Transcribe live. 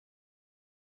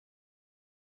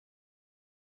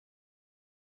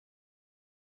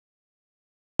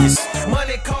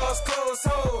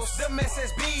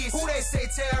SSBs, who they say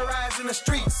terrorizing the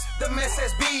streets. Them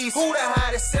SSBs, who the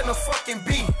hottest in the fucking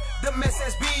beat. Them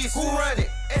SSBs, who run it?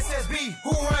 SSB,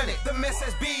 who run it? Them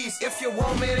SSBs, if you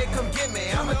want me, then come get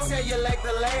me. I'ma tell you like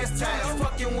the last time.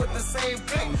 Fucking with the same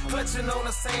click, clutching on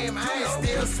the same iron.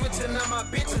 Still switching on my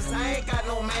bitches, I ain't got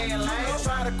no man line.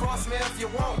 Try to cross me if you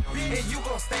want, and you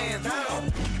gon' stand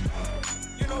down.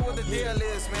 You know what the deal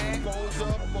is, man.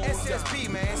 SSB,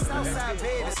 man. Southside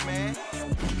babies, man.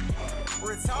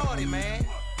 Retarded, man.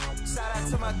 Shout out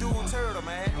to my dude Turtle,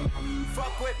 man.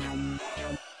 Fuck with me.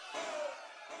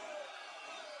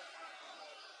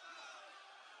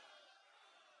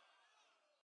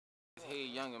 Hey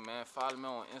youngin', man, follow me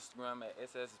on Instagram at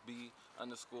ssb_pip,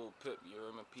 you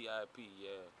heard me, PIP,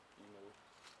 yeah, you know.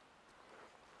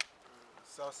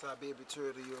 Southside baby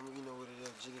turtle, you know what it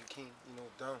is, Jiggy King, you know,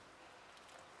 done.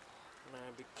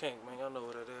 Man, Big King, man, y'all know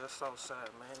what it is.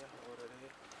 Southside, man, y'all know what it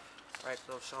is. Right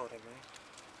though, shorty, man.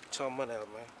 Talk money out,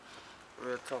 man.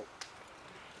 Real talk.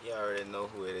 You already know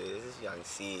who it is, Young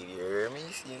Seed, you hear me?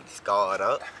 You see me scarred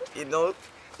up, you know?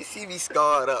 You see me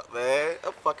scarred up, man.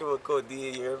 I'm fucking with Code D,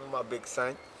 you hear me, my big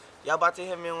son. Y'all about to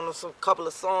hear me on some couple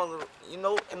of songs, you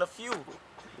know, in a few.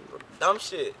 Dumb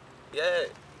shit, yeah.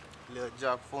 Lil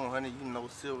Jock 400, you know,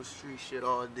 Silver Street shit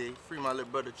all day. Free my little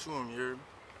brother Chum, you hear me?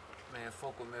 Man,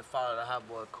 fuck with me, follow the hot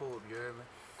boy Kobe, you heard me?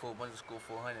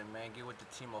 Kobe_400, man. Get with the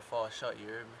team or fall short, you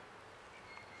heard me?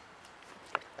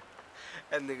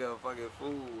 That nigga a fucking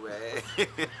fool, man.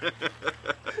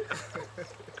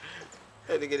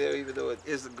 That nigga don't even know his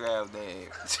Instagram name.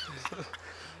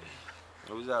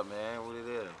 What's up, man? What it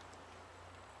is?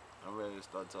 I'm ready to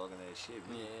start talking that shit,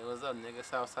 man. Yeah, what's up, nigga?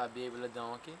 Southside baby Lil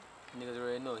Donkey. Niggas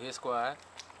already know his squad.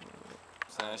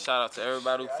 Saying shout out to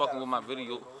everybody who fucking with my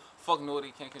video. Fuck no,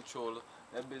 they can't control her.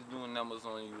 That bitch doing numbers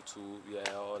on YouTube,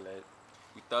 yeah, all that.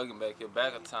 We thugging back here,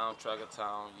 back of town, track of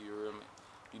town, you hear me?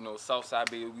 You know, Southside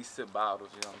baby, we sip bottles,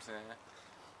 you know what I'm saying?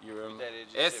 You hear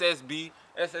me?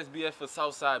 SSB for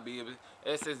Southside baby,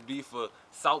 SSB for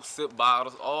South sip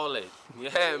bottles, all that.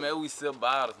 Yeah, man, we sip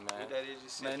bottles, man.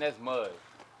 Man, that's mud.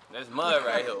 That's mud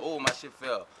right here. Oh, my shit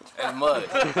fell. That's mud.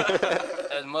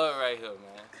 That's mud right here,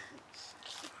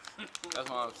 man. That's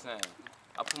what I'm saying.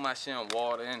 I put my shit in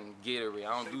water and Gatorade.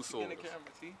 I don't do soda.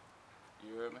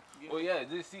 You heard me? Oh yeah,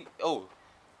 this see. Oh,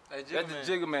 that's the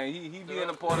Jigger man. He be in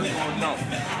the part of going dump.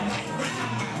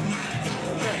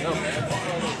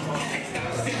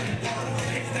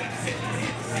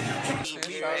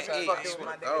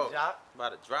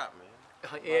 About to drop,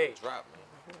 man. Yeah. Drop, man.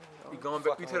 We going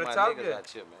back to the top here.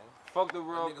 Fuck the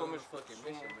world coming fucking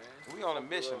mission, man. We on a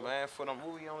mission, man. For them,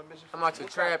 who we on a mission for? I'm out here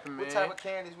trapping, man. What type of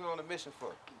candies we on a mission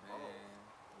for?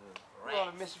 We on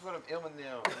a mission for them M&M's.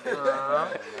 You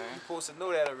supposed to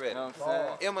know that already. You know what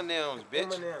I'm saying? M&M's,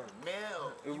 bitch.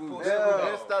 If we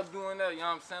better stop doing that, you know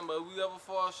what I'm saying? But if we ever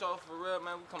fall short for real,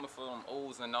 man, we coming for them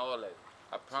O's and all that.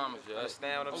 I promise you.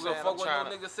 Understand what I'm saying? saying? Fuck what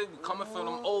no niggas say. We coming for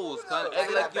them O's. Act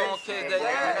like you don't care.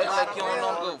 Act like you don't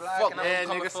know the fuck. Man,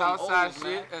 nigga, Southside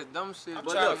shit. That's dumb shit. I'm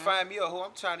trying to find me a hoe.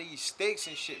 I'm trying to eat steaks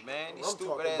and shit, man. These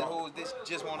stupid ass hoes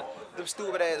just wanna. Them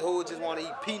stupid ass hoes just wanna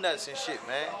eat peanuts and shit,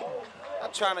 man.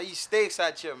 I'm trying to eat steaks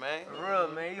out here, man. For real,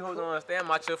 man. You hoes don't understand.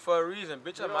 I'm out here for a reason,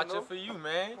 bitch. I'm out here for you,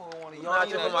 man. I'm not out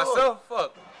here for myself.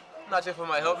 Fuck. I'm not here for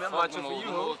my help, man. I'm out here for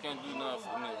you, ho. Can't do nothing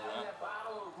for me, man.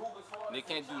 They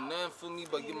can't do nothing for me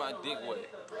but get my dick wet.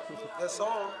 That's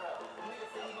all.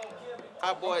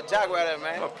 Our boy Jock right there,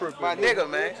 man. My nigga,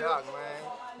 man. Jock, man.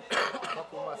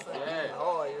 Fuck with my son. Yeah.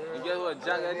 Oh, yeah. And guess what,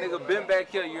 Jock, that nigga been back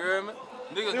here, you heard me?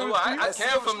 Niggas know I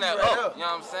came from that up, you know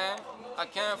what I'm saying? I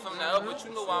came from that up, but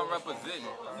you know why I'm representing.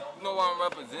 You know why I'm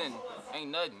representing. Ain't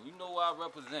nothing. You know why I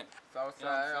represent.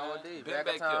 Southside all day. Been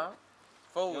back here.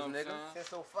 Foes, you know nigga. Since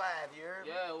 05, you heard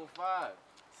me? Yeah, 05.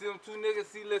 See them two niggas,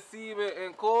 see Lil Steve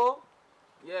and Cole?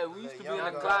 Yeah, we used to be in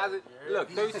the closet. Look,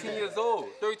 13 years old.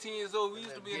 13 years old, we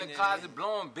used to be in the closet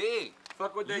blowing big.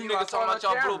 Fuck with you niggas talking about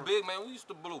y'all blow big, man. We used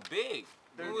to blow big.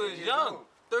 We was young.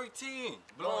 13,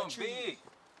 blowing big.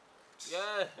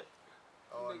 Yeah.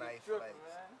 All night flights.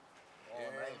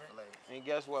 All night flights. And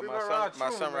guess what? My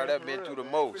son right there been through the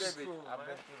most.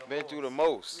 Been through the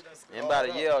most. In about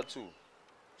a year or two.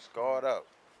 Scarred up.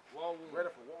 Ready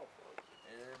for war.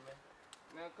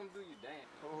 Man, come do your dance.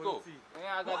 Go. Man,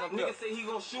 I got Nigga say he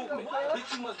gon' shoot me.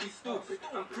 Bitch, you must be stupid.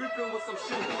 I'm creeping with some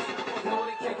shooters. No,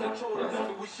 they can't control us.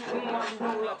 We shooting while you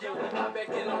roll up. Yo, I back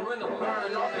in the rental.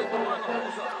 Burn off the door and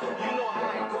hose up. You know how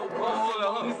I go,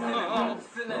 bro. We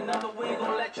send another way,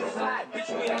 gon' let you slide. Bitch,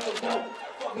 we at the door.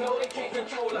 Fuck no, they can't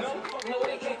control us. Fuck no,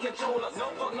 they can't control us.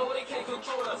 Fuck no, they can't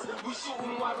control us. We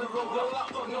shooting while we roll up.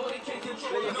 Fuck no, they can't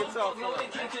control us. Fuck no, they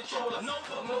can't control us.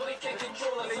 Fuck no, they can't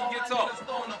control us. All my niggas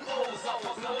throwing the poles out.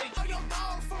 Fuck no, they can't. Your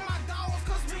dogs for my dogs,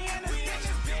 cause we in the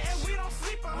bitches, and we don't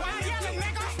sleep on. Why yelling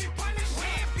niggas? We punish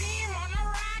red beam on the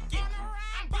rocket.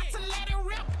 I'm about to let it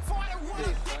rip for the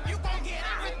wood. You gon' get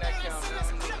everything that's in this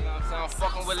clip. I'm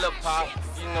fucking with Lil Pop.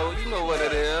 You know what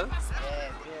it is. Yeah,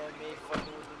 me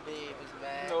fucking with the babies,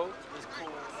 man. No. It's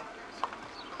cool.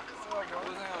 What's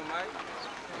up, Mike?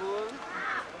 Good?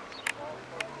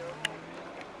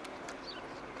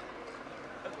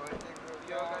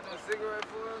 Y'all got no cigarette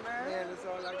for him, man? Man, that's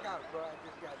all I got, bro. I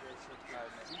just got that shit.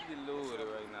 You get loaded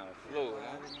right now. Slow,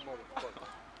 man.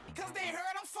 Cause they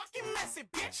heard I'm fucking messy,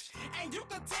 bitch. And you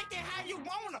can take it how you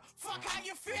wanna. Fuck how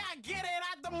you feel, I get it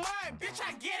out the mud. Bitch,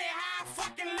 I get it how I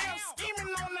fucking live.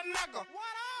 Scheming on the nigga.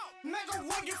 What up? Nigga,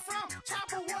 where you from?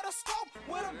 Chopper with a scope,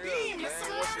 with a beam. It's a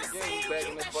murder scene. Back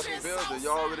in the Keep that fucking shit building. Southside.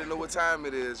 Y'all already know what time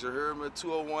it is. You heard me?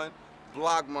 201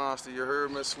 Block Monster. You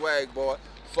heard me? Swag boy.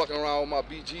 Fucking around with my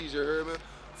BGs. You heard me?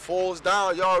 Falls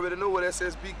down. Y'all already know what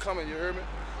SSB coming. You heard me?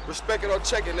 Respect it or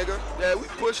check it, nigga. Yeah, we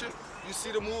pushing. You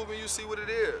see the movement, you see what it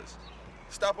is.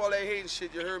 Stop all that hating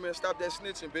shit, you heard me? Stop that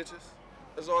snitching, bitches.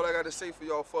 That's all I got to say for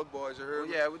y'all fuck boys, you heard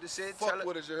me? Yeah, with the shit, Fuck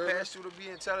with us, you heard me? pass through the B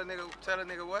and tell a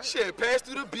nigga what? Shit, pass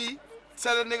through the B,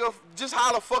 tell a nigga, just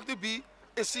holler fuck the B,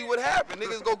 and see what happen.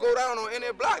 Niggas go down on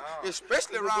any block,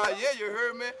 especially around here, you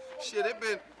heard me? Shit,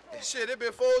 it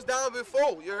been falls down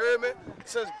before, you heard me?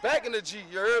 Since back in the G,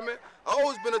 you heard me? I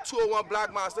always been a 201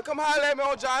 Block Monster. Come holler at me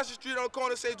on Johnson Street, on the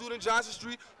corner, say dude in Johnson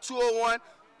Street, 201.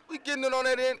 We getting it on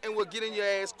that end, and we're getting your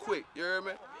ass quick, you heard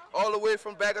me? All the way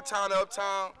from back of town to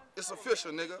uptown, it's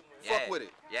official, nigga. Yeah. Fuck with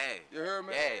it. Yeah. You heard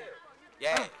me?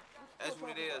 Yeah. That's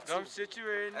what it is. Dumb shit you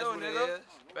already That's know, what it nigga. is.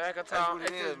 Back of That's town, what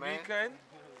it is, SSB man. cutting.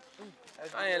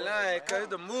 I ain't lying, cause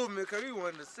the movement, cause we one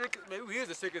of the sickest, man, we is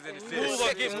the sickest in the city. Move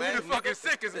or get We moved, the fucking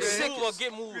sickest, man. Move or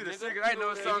get moved, We the nigga. sickest. I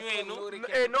know some, You ain't know they can't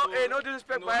ain't control no it.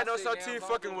 disrespect, You but I know know I some say T damn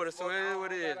fucking with us, so it is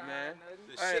what it is, man.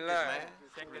 The I ain't sickest, lying. man.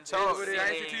 Tell what it is. I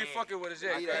ain't see T fucking with us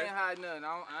yet, I cuz. can't hide nothing.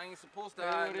 I ain't supposed to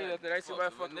Tell hide what it is, nothing. that ain't somebody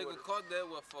Fuck, fucking nigga with us. caught that,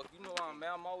 well, fuck. You know I'm, man.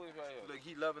 I'm always right here. Look,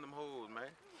 he loving them hoes, man.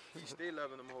 He still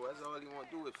loving them hoes. That's all he want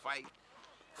to do is fight.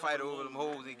 Fight over them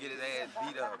hoes and get his ass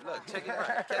beat up. Look, check him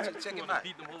out. Check him out.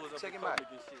 Check him out.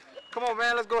 Come on,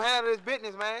 man. Let's go handle this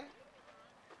business, man.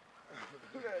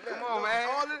 Come on, man.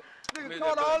 All in, nigga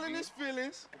caught all in his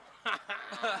feelings.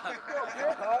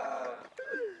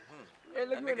 Hey,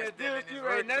 look at that deal street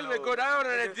right now. Let's go down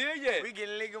on that deal yet. We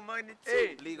getting legal money too.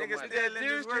 Hey, legal nigga, money. that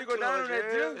deal street go down on that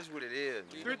deal. That's what it is.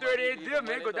 338 deal,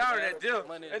 man. Go down on that deal.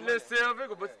 And little silver,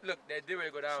 but look, that deal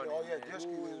ain't go down. Oh yeah, this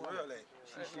school is real like.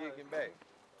 She shaking back.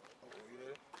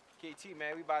 KT,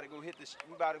 man, we about to go hit the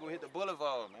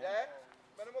boulevard, man. Yeah?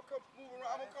 Man, I'm gonna come move around.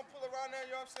 I'm gonna come pull around there,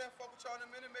 you know what I'm saying? Fuck with y'all in a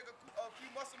minute, make a few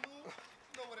muscle moves.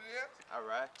 You know what it is. All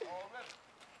right. Already.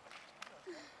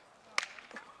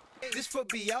 This for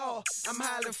y'all. I'm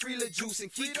hollering Freela juice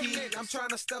and Kiki. I'm trying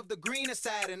to stuff the green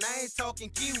inside, and I ain't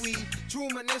talking kiwi.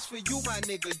 Truman, this for you, my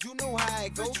nigga. You know how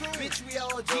it go. Bitch, we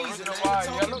all G's, and I ain't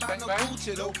talking about no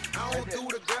Gucci though. I don't do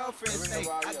the girlfriend thing.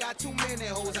 I got too many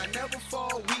hoes. I never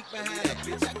fall weak behind a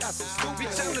bitch. I got some stupid.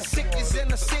 Bitch, I'm the sickest in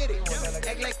the city.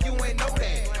 Act like you ain't know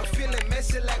that. I'm feeling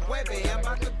messy like Webby. I'm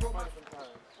about to grow my.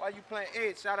 While you playing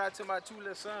Ed, shout out to my two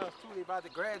little sons, too. They about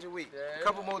to graduate.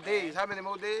 Couple more days. How many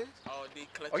more days? All day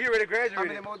clutch. Oh, you already How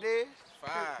many graduated? more days?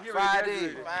 5. 5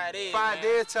 days. 5 days. 5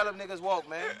 days. Tell them niggas walk,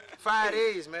 man. 5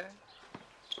 days, man.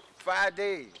 5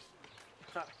 days.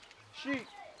 Sheep.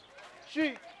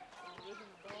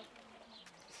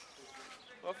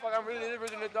 Well, fuck, I'm really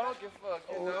living in the donkey, fuck,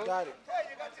 you know? Got it.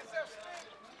 Hey, you got yourself straight.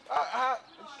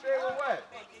 Straight with what?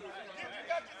 You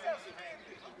got yourself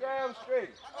straight. Yeah, I'm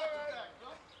straight.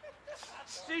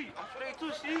 Sheep. I'm straight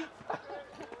too, sheep.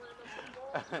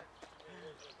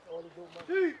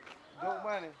 Dope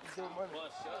money.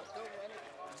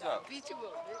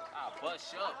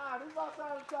 What's up? Ah,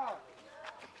 bust up.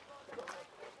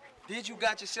 Did you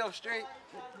got yourself straight?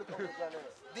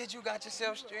 Did you got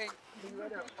yourself straight?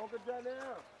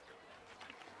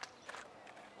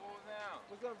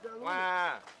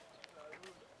 Wow.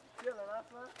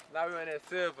 Now we on that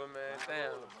silver, man.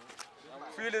 Damn.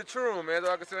 Feel the true, man. That's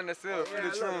all I can say on that silver. Feel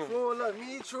the true. True look,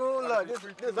 me true look.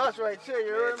 This us right here,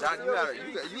 you heard me? John,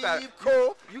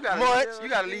 you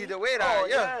gotta lead the way down, Oh,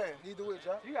 yeah. yeah. Lead the way,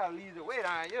 John. You gotta lead the way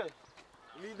down, yeah.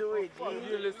 Lead the way, G.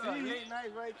 You in the sea. Late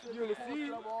night right here. You in the Phone sea.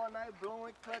 club all night,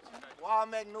 blowing, clutching. Wild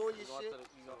Magnolia shit.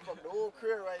 Fuck the old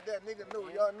crib right there. Nigga know,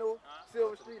 y'all know.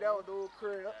 Silver Street, that was the old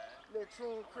crib. Little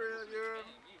Troon crib, you heard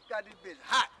me? Got this bitch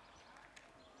hot.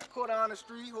 Marco down the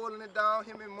street holding it down,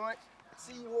 him and Munch.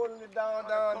 See you holding it down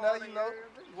there, you know.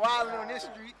 Wilding on this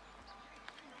street.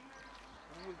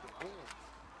 And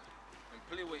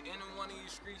play with any one of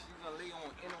these streets, you gonna lay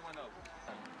on any one of them.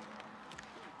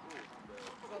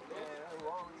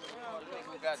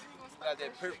 Got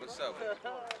that purpose up.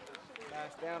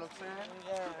 Understand what I'm saying?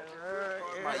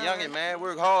 Yeah. My youngin', man,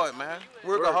 work hard, man.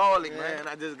 Workaholic, man.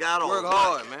 I just got on. Work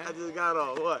hard, man. I just got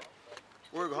on what?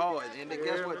 Work hard. And then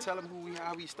guess what? Tell them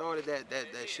how we started that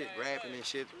shit, rapping and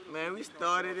shit. Man, we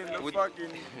started in the with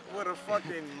a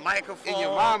fucking microphone. In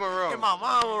your mama room. In my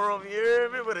mama room, you hear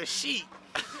me? With a sheet.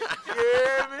 You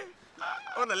hear me?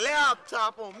 On the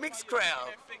laptop on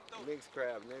Mixcraft.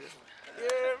 Mixcraft, nigga. You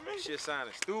hear me? Shit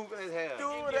sounded stupid as hell.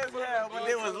 Stupid as hell, but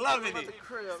they was loving it.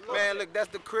 Man, look, that's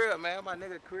the crib, man. My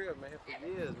nigga crib, man, for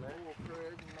years, man.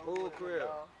 Whole crib.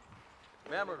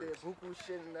 Memories. Buku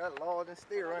shit in that law and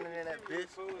stay running in that bitch.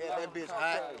 Yeah, that bitch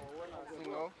hot.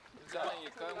 You know? We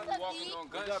walking on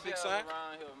gunshots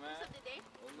around here, man.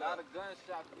 A lot of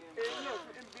gunshots being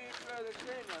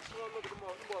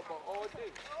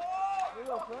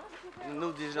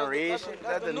New generation.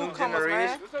 That's the new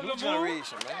generation. New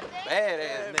generation, man.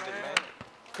 Badass niggas, man.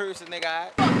 Cursing nigga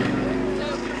out. So we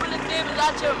really babies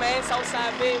out here, man.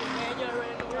 Southside babies, man. You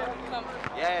already know where we coming.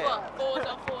 Yeah. Fuck, fours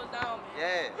up, fours down, man.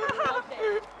 Yeah. Fuck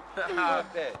that.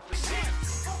 Fuck that.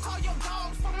 Don't call your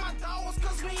dogs for my dogs,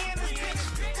 cause we in this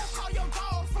bitch. Don't call your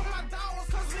dogs for my dogs,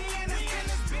 cause we in this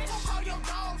bitch. Don't call your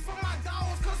dogs for my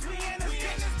dogs, cause we in this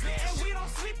bitch. And we don't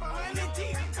sleep 100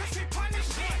 deep, cause we punish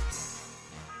shit.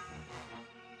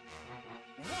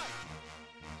 What?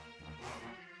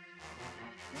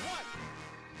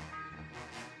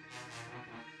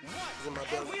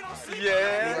 And we don't sleep. You know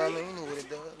what I mean? You know what it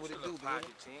does, what it do, baby. You know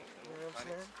what I'm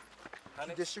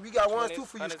saying? This shit, we got ones too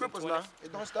for you strippers now.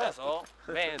 It don't stop. That's all.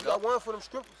 Man, We got one for them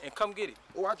strippers. and come get it.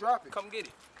 Oh, I drop it. Come get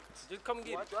it. Just come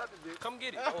get Oh, I it. drop it, bitch. Come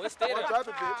get it. Oh, it's stay Oh, I there. drop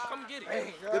it, bitch. Come get it.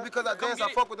 Just because I dance,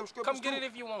 I fuck with them strippers Come get too. it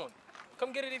if you want it.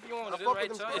 Come get it if you want it. I That's fuck right,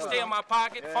 with them son. It strippers. stay in my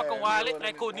pocket. Fuck a Yeah, wallet, you know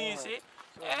like what I Codeine mean. said.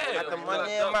 Got Yeah. the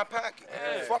money in my pocket.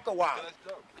 Yeah. Fuck a while.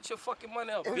 Put your fucking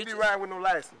money up, And we be bitch. riding with no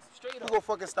license. Straight Who up. gon'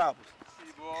 fucking stop us?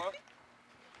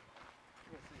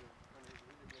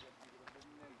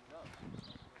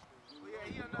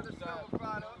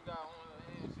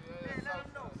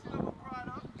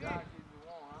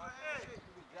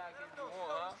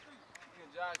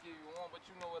 But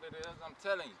you know what it is, I'm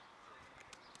telling you.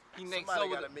 He next Somebody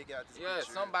over gotta the, make it out this yeah,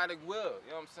 bitch, somebody will.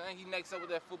 You know what I'm saying? He next over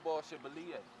that football shit,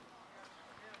 believe it.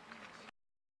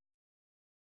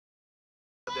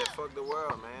 That Fuck the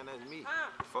World, man. That's me.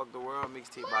 Fuck the World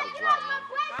mixtape by the drop, man.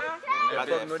 Got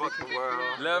that Fuck the World.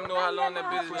 Let them know how long that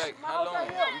bitch like. How long?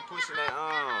 We pushing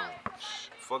that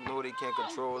fuck no, they can't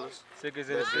control us. Sick as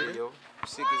That video.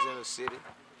 Sick as in the city.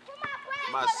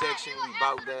 My section, we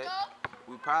bout that.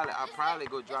 I probably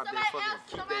go drop that fucking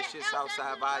keep that shit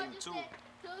Southside Volume 2.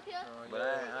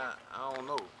 But I don't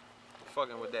know.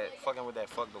 Fucking with that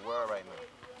Fuck the World right now.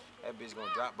 That bitch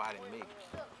gonna drop by in May.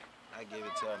 I give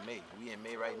it till May. We in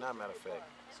May right now, matter of fact.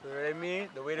 So what I mean?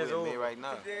 The wait We is in May over. right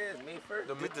now. May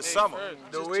 1st. The summer.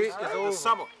 The wait is The over.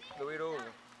 summer. The wait over.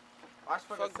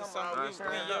 Fuck the summer. We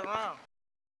year round.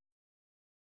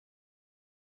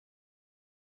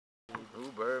 Who,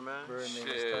 Birdman?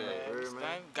 Shit.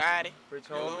 Birdman. Got it. Rich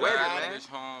home. Wait a Got minute. this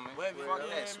home, man. Fuck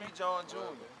that. Sweet John Jr.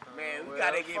 Man, we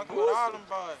gotta get Fuck with all boosted. them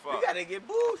boys. We gotta get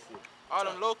boosted. All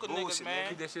them local Boosted, niggas, man.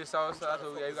 Keep that shit Southside,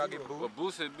 so yeah, you gotta get booed. But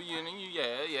Boosie be in you,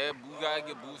 yeah. We gotta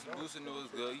get Boosie. Boosie knows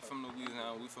good. He from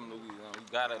Louisiana. We from Louisiana. We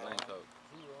gotta link up.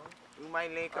 We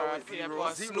might link up with R.I.P. that Zero.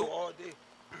 boy Zero Snoop. all day.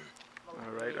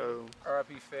 All right,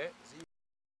 R.I.P. Fat.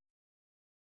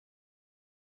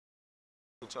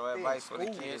 What's your advice for the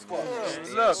kids?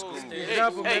 Look, School.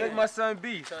 example, man, look at my son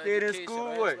B. Stayed in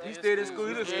school, what? He stayed in school,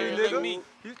 he a street nigga.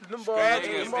 He's them boys,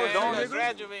 them boys don't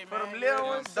Graduate, For man. them little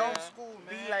ones, Don't don't school,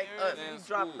 be like us. Man, We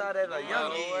dropped school. out at a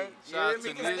young age. Shout out to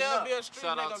You hear me? Nish, still be a street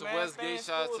shout out nigga, to man. Westgate, Stay in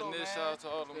shout out to school, Nish, though, shout out to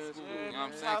all them schools. You know what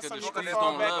I'm saying? How Because some the you can streets fall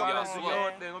don't back love on y'all, them, so you y'all.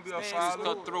 know, they're gonna be a Streets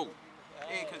follow. cutthroat.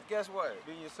 Yeah, cause guess what?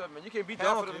 Being yourself, man. You can't be Half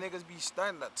of donkey. them niggas be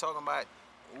stunting, talking about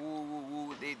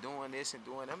ooh, they doing this and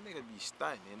doing. Them niggas be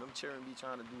stunting, and them children be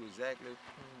trying to do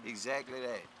exactly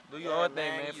that. Do your own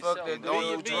thing, man. Fuck that. Don't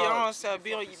Do do Be drugs. your own self. Be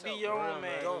your own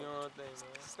man. Do your own thing,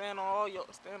 man. Stand on all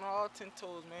 10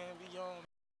 toes, man. Be your own.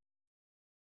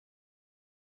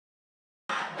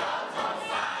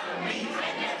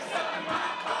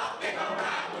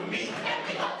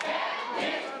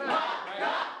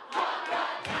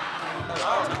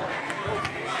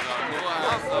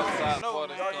 Southside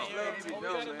part of the country. You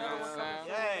know what I'm saying?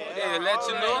 to let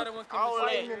you know,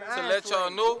 To let y'all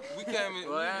know, we can't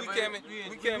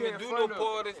even do no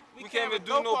parties. We can't even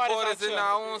do no parties in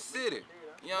our own city.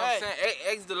 You know what I'm saying?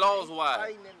 X the laws wide.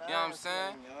 You know what I'm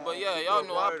saying? But yeah, y'all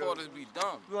know our parties be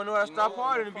dumb. We don't know how to stop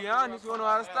partying, to be honest. We don't know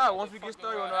how to stop. Once we get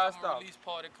started, we don't know how to stop. Release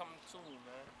party coming soon,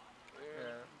 man.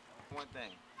 Yeah.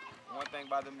 One thing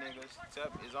about them niggas,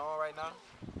 Tep is on right now.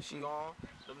 She on.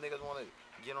 Them niggas wanna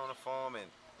get on the phone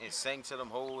and sing to them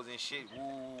hoes and shit,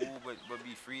 woo, but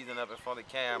be freezing up in front of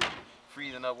the camera,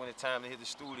 freezing up when it's time to hit the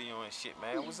studio and shit,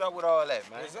 man. What's up with all that,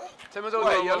 man? Tell me what's up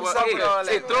there, yo. What's up with all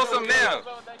that? Hey, throw some down.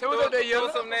 Tell me what's up there, yo.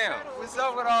 Throw some down. What's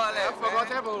up with all that? I fuck all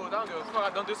type of hoes. I don't give a fuck.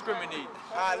 I don't discriminate.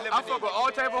 I fuck with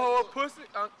all type of hoes. Pussy.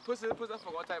 I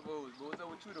fuck all type of hoes. But what's up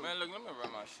with you, though? Man, look, let me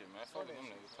run my shit, man. Fuck them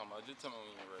niggas talking about. Just tell me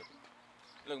when you're ready.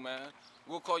 Look, man,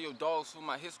 we'll call your dogs for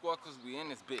my hit squad cause we in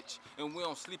this bitch. And we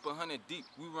don't sleep 100 deep.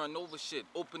 We run over shit.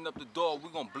 Open up the door, we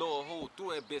gon' blow a hole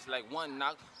through that bitch like 1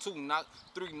 knock, 2 knock,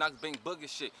 3 knocks, bang boogie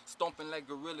shit. Stomping like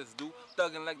gorillas do,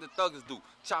 thugging like the thuggers do.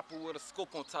 Chopper with a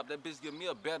scope on top, that bitch give me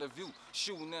a better view.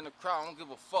 Shooting in the crowd, I don't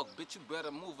give a fuck, bitch, you better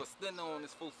move. A slender on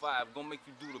this 4-5, gonna make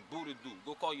you do the booty do.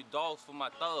 Go call your dogs for my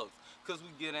thugs, cause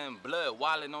we get in blood.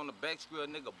 Wildin' on the back screen, a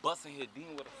nigga bustin' here,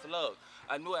 dealing with a slug.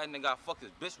 I knew that nigga I fuck his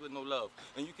bitch with no love.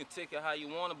 And you can take it how you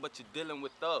want it, but you're dealing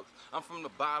with thugs. I'm from the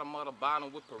bottom of the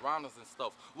bottom with piranhas and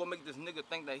stuff. What make this nigga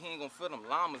think that he ain't gonna feel them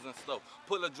llamas and stuff?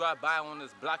 Pull a drive-by on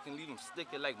this block and leave him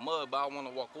sticky like mud, but I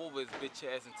wanna walk over his bitch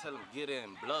ass and tell him get it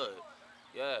in blood.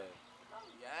 Yeah.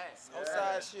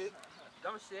 Southside shit.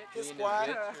 Dumb shit. His squad.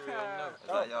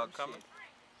 Y'all coming?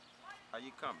 How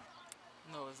you coming?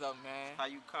 Know what's up, man. How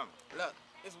you coming? Look,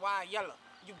 it's wide yellow.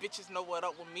 You bitches know what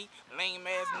up with me. Lame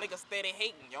ass niggas steady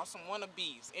hating. Y'all some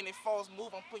wannabes. Any false move,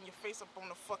 I'm putting your face up on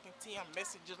the fucking T. I'm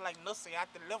messing just like Nussy. I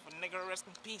deliver. Nigga, rest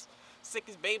in peace.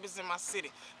 Sickest babies in my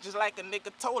city. Just like a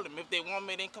nigga told him. If they want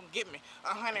me, then come get me.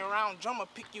 100-round drummer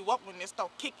pick you up when they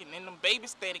start kicking. And them babies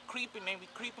steady creeping. And we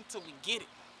creeping till we get it.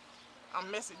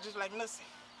 I'm messing just like Nussy.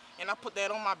 And I put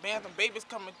that on my band. Them babies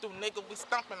coming through, nigga. We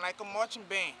stomping like a marching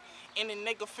band. Any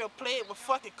nigga feel played, but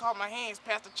fuck it, call my hands.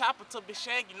 Pass the chopper to Big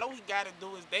Shag, you know he gotta do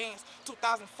his dance.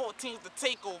 2014's the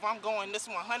takeover. I'm going this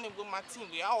 100 with my team.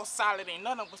 We all solid, ain't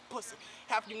none of us pussy.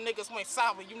 Half you niggas went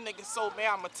sour, you niggas so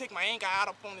bad. I'ma take my anger out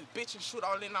up on this bitch and shoot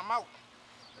all in, I'm out.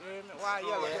 Why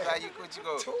yellow?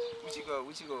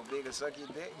 What you go big and suck your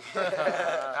dick?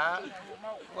 Huh?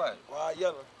 What? Why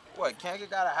yellow? What, Kanka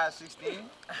got a hot 16?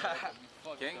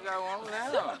 Kanka got one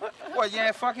now. What, you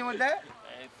ain't fucking with that?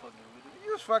 I ain't fucking with it.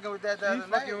 You was fucking with that the other night.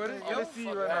 Fucking with it? Let's see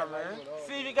right now, man.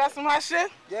 See if you got some hot shit?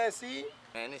 Yeah, see?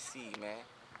 Man, let's see, man.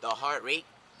 The heart rate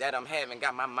that I'm having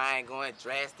got my mind going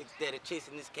drastic. Instead of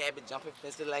chasing this cabbage, jumping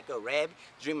fences like a rabbit.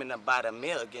 Dreaming about a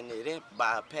meal, getting it in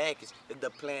by a package. If the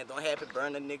plan don't happen,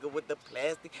 burn a nigga with the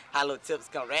plastic. Hollow tips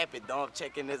come rapid, don't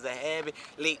checking is a habit.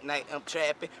 Late night, I'm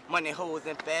trapping. Money holes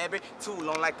and fabric. Tool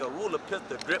on like a ruler,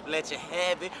 pistol grip, let you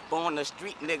have it. Born a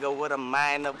street nigga with a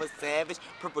mind of a savage.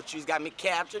 Purple trees got me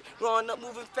captured. Growing up,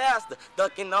 moving faster.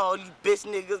 Ducking all these bitch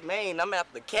niggas, man, I'm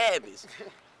after cabbage.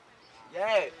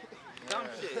 Yeah. Dumb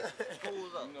shit.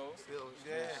 Pulls up. You know,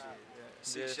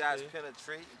 Six shots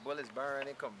penetrate, bullets burn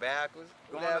and come backwards.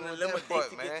 Going on the limo to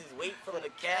get this weight from the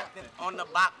captain. On the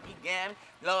box we gamming.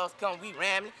 Laws come, we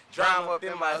ramming. Drama up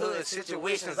in my hood,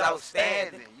 situations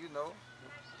outstanding. You know,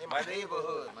 in my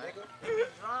neighborhood,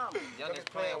 nigga. Youngest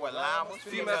playing with llamas.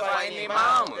 Female fighting their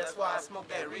mamas. That's why I smoke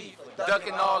that reefer.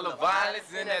 Ducking all the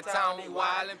violence in that town we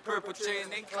wildin', perpetrating,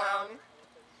 they clowning.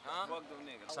 Huh? Fuck them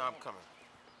niggas. So I'm coming.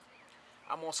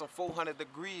 I'm on some 400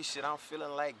 degrees shit. I'm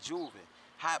feeling like Juven.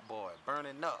 Hot boy,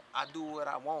 burning up. I do what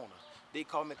I wanna. They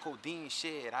call me codeine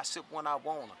shed. I sip when I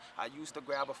wanna. I used to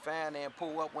grab a fan and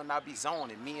pull up when I be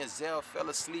zoning. Me and Zell fell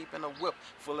asleep in a whip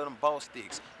full of them ball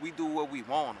sticks. We do what we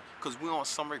wanna, cause we on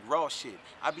some Rick Ross shit.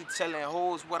 I be telling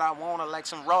hoes what I wanna like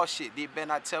some raw shit. They better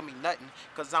not tell me nothing,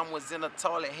 cause I was in the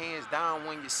toilet hands down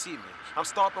when you see me. I'm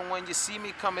stopping when you see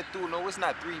me coming through. No, it's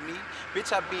not 3 me.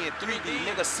 Bitch, I be in 3D.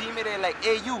 Niggas see me, they like,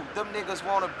 hey you, them niggas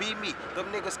wanna be me. Them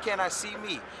niggas cannot see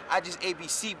me. I just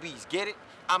ABCBs, get it?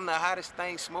 I'm the hottest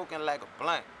thing smoking like a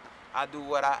blunt. I do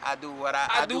what I do what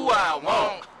I do what I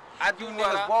want. I do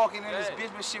niggas walking in this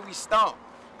bitch, but shit we stomp.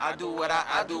 I do what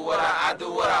I do what I do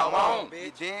what I want.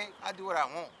 You dig? I do what I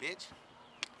want, bitch.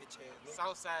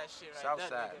 Southside shit right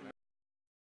Southside, there. man.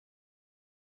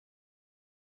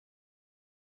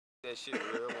 That shit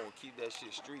real, I'm gonna keep that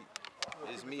shit street.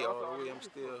 It's me all the way, I'm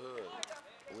still hood.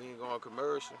 We ain't going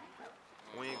commercial.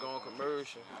 We ain't going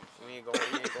commercial. We ain't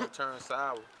gonna turn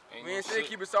sour. We ain't saying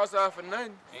keep it Southside for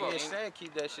nothing. We ain't saying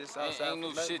keep that shit Southside ain't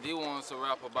no shit they want us to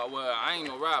rap about. Well, I ain't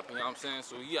no rapper, you know what I'm saying?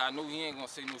 So yeah, I know he ain't gonna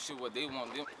say no shit what they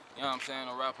want them, you know what I'm saying,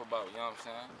 to rap about, you know what I'm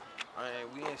saying?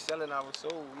 We ain't selling our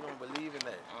soul. We don't believe in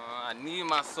that. I need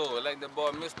my soul. Like the boy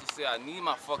Mr. said, I need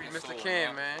my fucking Free soul. Mr.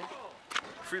 Can, man.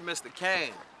 Free Mr.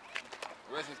 Can.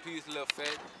 Rest in peace, Lil Fat.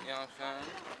 You know what I'm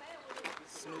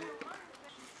saying? Snoop.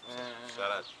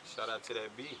 Shout out to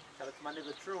that B. Shout out to my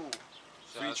nigga True.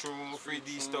 Free True, free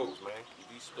D Stokes, man.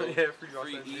 D Stokes. Yeah, free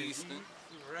Easton.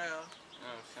 Real. You know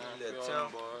what I'm saying? Free Lil Tim.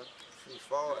 Free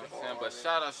Ford. But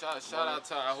shout out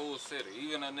to our whole city.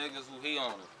 Even the niggas who hate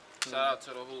on it. Shout out to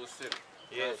the whole city.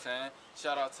 You know what I'm saying?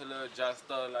 Shout out to Lil Just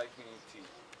Thug like me and T.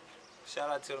 Shout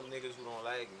out to them niggas who don't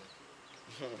like me.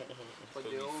 Cause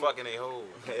we fucking they hoes.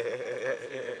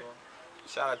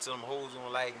 Shout out to them hoes who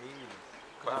don't like me.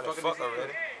 Cause they fuck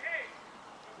already.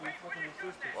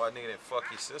 Or a nigga that fuck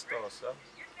your sister or something.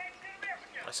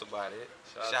 That's about it.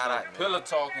 Shout out, man. Pillow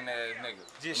talking ass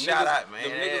niggas. Just shout out, man. The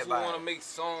niggas who wanna make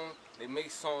songs, they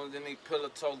make songs, then they pillow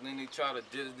talk, then they try to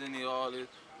diss, then they all this.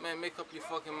 Man, make up your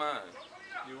fucking mind.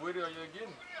 You with it or you're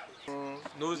getting?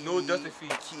 No Dusty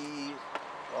Feet. Kid.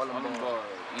 All them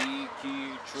boys. E,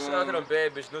 Key, True. Shout out to them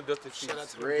bad bitch, no Dusty Feet. Shout out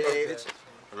to Red.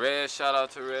 Red, shout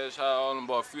out to Red, shout out to all them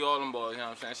boys. Free all them boys, you know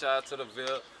what I'm saying? Shout out to the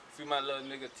Ville. Free my little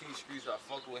nigga T Streets, I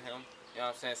fuck with him. You know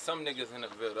what I'm saying? Some niggas in the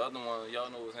Ville. The other one, y'all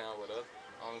know what's happening with us.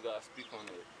 I don't gotta speak on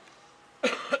it.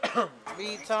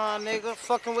 B-Town nigga,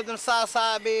 fucking with them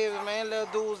Southside babies, man. Little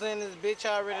dudes in this bitch,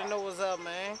 I already know what's up,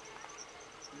 man.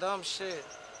 Dumb shit.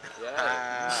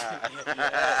 Yeah.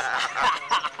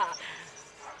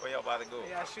 Where y'all about to go?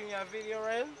 Y'all shooting y'all video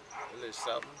right? A little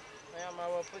something. Man, I might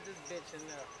well put this bitch in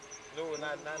there. No,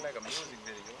 not like a music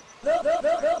video.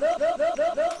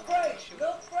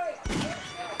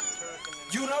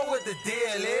 You know what the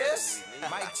deal is.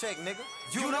 Mic check, nigga.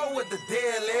 You know what the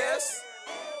deal is.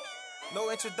 No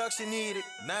introduction needed,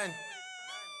 none.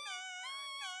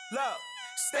 Look,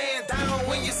 stand down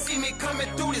when you see me coming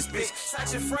through this bitch.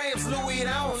 Such frames, Louis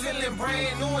down, feeling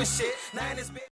brand new and shit. Now this bitch.